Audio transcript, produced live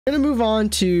I'm gonna move on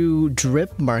to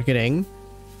drip marketing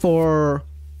for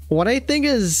what I think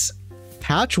is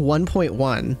patch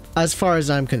 1.1 as far as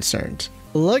I'm concerned.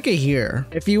 Look at here.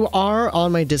 If you are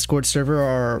on my Discord server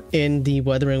or in the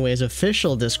Wuthering Ways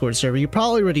official Discord server, you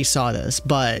probably already saw this,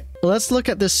 but let's look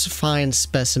at this fine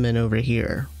specimen over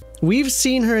here. We've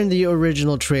seen her in the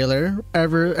original trailer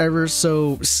ever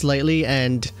so slightly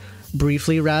and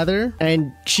briefly rather,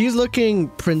 and she's looking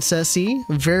princessy,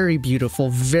 very beautiful,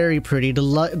 very pretty.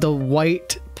 The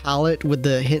white palette with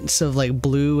the hints of like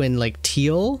blue and like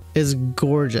teal is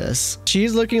gorgeous.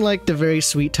 She's looking like the very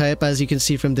sweet type, as you can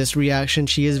see from this reaction.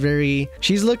 She's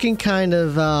looking kind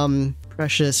of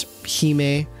precious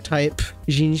hime type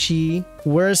jinhsi.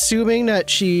 We're assuming that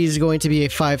she's going to be a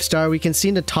 5-star. We can see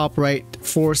in the top right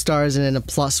 4 stars and then a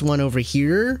 +1 over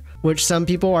here, which some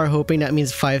people are hoping that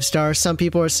means 5 stars. Some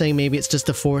people are saying maybe it's just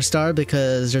a 4-star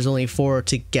because there's only 4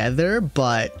 together,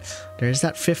 but there's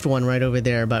that 5th one right over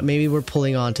there. But maybe we're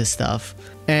pulling on to stuff.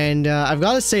 And I've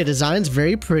got to say, design's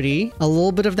very pretty. A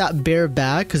little bit of that bare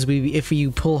back, because if you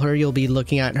pull her, you'll be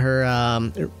looking at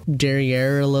her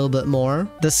derriere a little bit more.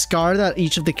 The scar that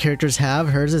each of the characters have,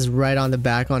 hers is right on the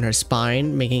back on her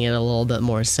spine, making it a little bit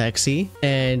more sexy.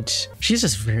 And she's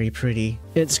just very pretty.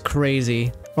 It's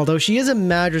crazy. Although she is a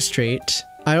magistrate,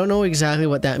 I don't know exactly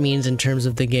what that means in terms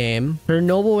of the game. Her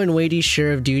noble and weighty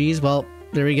share of duties, well,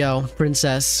 there we go.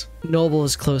 Princess. Noble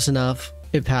is close enough.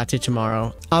 Ipate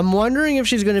tomorrow. I'm wondering if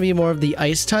she's going to be more of the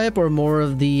ice type or more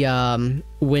of the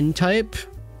wind type.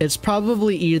 It's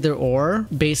probably either or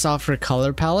based off her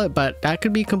color palette, but that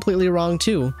could be completely wrong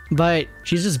too. But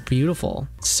she's just beautiful.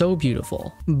 So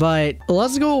beautiful. But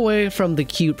let's go away from the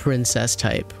cute princess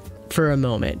type for a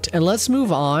moment and let's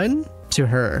move on to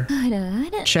her.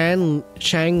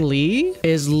 Changli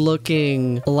is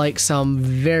looking like some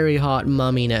very hot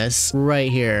mumminess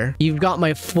right here. You've got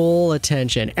my full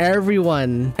attention.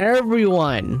 Everyone,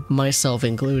 myself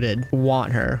included,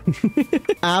 want her.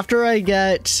 After I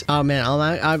get, oh man,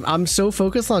 I'm so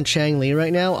focused on Changli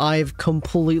right now, I've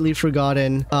completely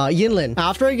forgotten Yinlin.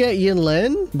 After I get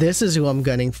Yinlin, this is who I'm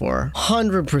gunning for.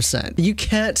 100%. You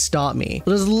can't stop me.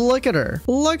 Just look at her.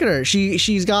 Look at her.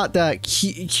 She's got that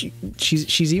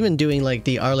she's even doing like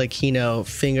the Arlecchino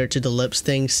finger to the lips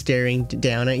thing, staring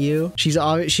down at you.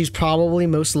 She's probably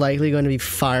most likely going to be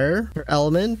fire, her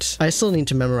element. I still need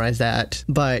to memorize that,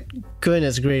 but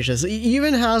goodness gracious, it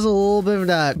even has a little bit of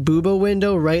that booba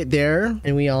window right there,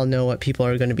 and we all know what people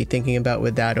are going to be thinking about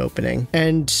with that opening.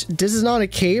 And this is not a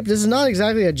cape. This is not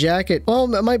exactly a jacket.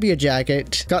 Well, it might be a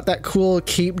jacket. Got that cool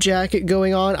cape jacket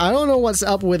going on. I don't know what's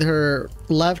up with her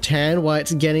left hand, why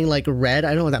it's getting like red.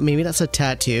 I don't know that. Maybe that's a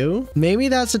tattoo. Maybe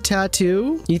that's a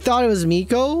tattoo. You thought it was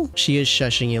Miko? She is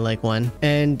shushing you like one.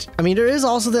 And I mean, there is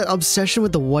also that obsession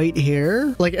with the white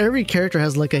hair. Like every character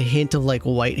has like a hint of like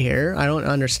white hair. I don't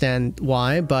understand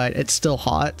why, but it's still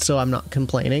hot, so I'm not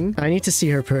complaining. I need to see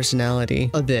her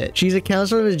personality a bit. She's a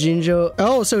counselor with Jinjo.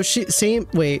 Oh, so she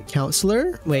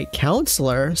counselor? Wait,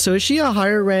 counselor? So is she a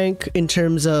higher rank in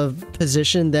terms of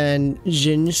position than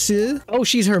jinhsi? Oh,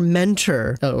 she's her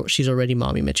mentor. Oh, she's already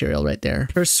mommy material right there.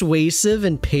 Persuasive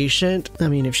and patient. I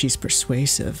mean, if she's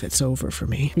persuasive, it's over for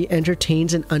me. She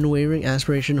entertains an unwavering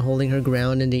aspiration, holding her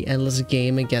ground in the endless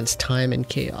game against time and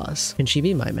chaos. Can she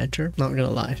be my mentor? Not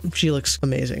gonna lie. She looks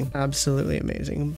amazing. Absolutely amazing.